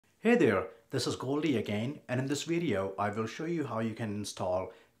Hey there, this is Goldy again, and in this video I will show you how you can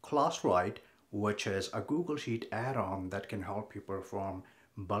install Classright, which is a Google Sheet add-on that can help you perform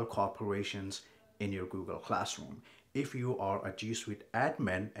bulk operations in your Google Classroom. If you are a G Suite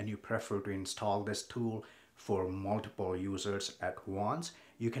admin and you prefer to install this tool for multiple users at once,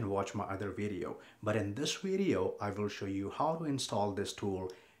 you can watch my other video. But in this video I will show you how to install this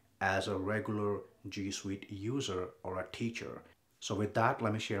tool as a regular G Suite user or a teacher. So with that,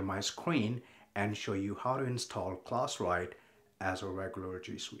 let me share my screen and show you how to install Classright as a regular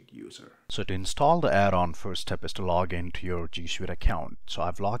G Suite user. So to install the add-on, first step is to log into your G Suite account. So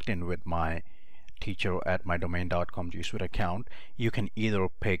I've logged in with my teacher@mydomain.com G Suite account. You can either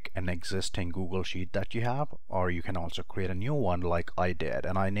pick an existing Google Sheet that you have, or you can also create a new one like I did,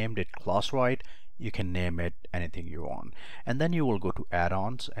 and I named it Classright. You can name it anything you want. And then you will go to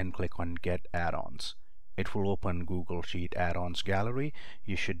add-ons and click on Get Add-ons. It will open Google Sheet add-ons gallery.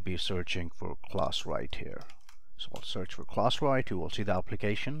 You should be searching for Classright here. So I'll search for Classright. You will see the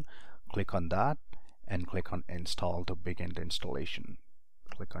application. Click on that and click on Install to begin the installation.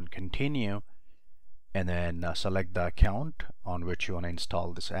 Click on Continue and then select the account on which you want to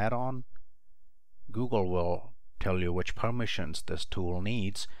install this add-on. Google will tell you which permissions this tool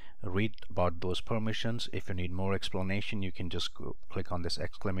needs. Read about those permissions. If you need more explanation, you can just click on this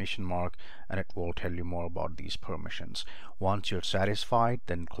exclamation mark and it will tell you more about these permissions. Once you're satisfied,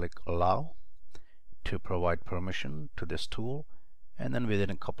 then click Allow to provide permission to this tool, and then within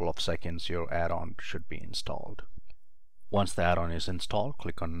a couple of seconds your add-on should be installed. Once the add-on is installed,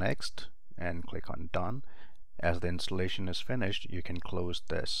 click on Next and click on Done. As the installation is finished, you can close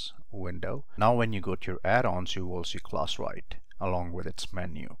this window. Now when you go to your add-ons, you will see Classright along with its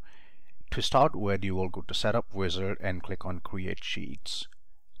menu. To start with, you will go to Setup Wizard and click on Create Sheets.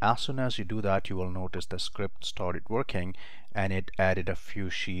 As soon as you do that, you will notice the script started working and it added a few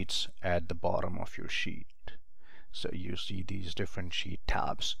sheets at the bottom of your sheet. So you see these different sheet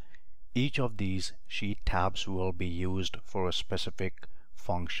tabs. Each of these sheet tabs will be used for a specific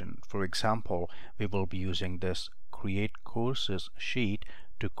function. For example, we will be using this Create Courses sheet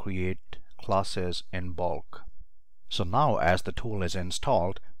to create classes in bulk. So now as the tool is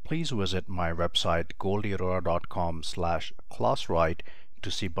installed, please visit my website goldyarora.com/classright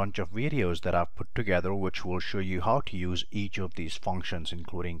to see a bunch of videos that I've put together which will show you how to use each of these functions,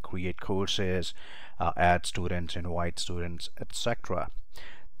 including create courses, add students, invite students, etc.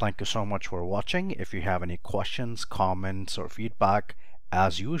 Thank you so much for watching. If you have any questions, comments, or feedback,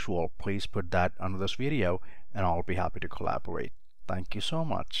 as usual, please put that under this video and I'll be happy to collaborate. Thank you so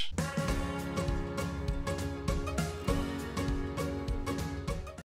much.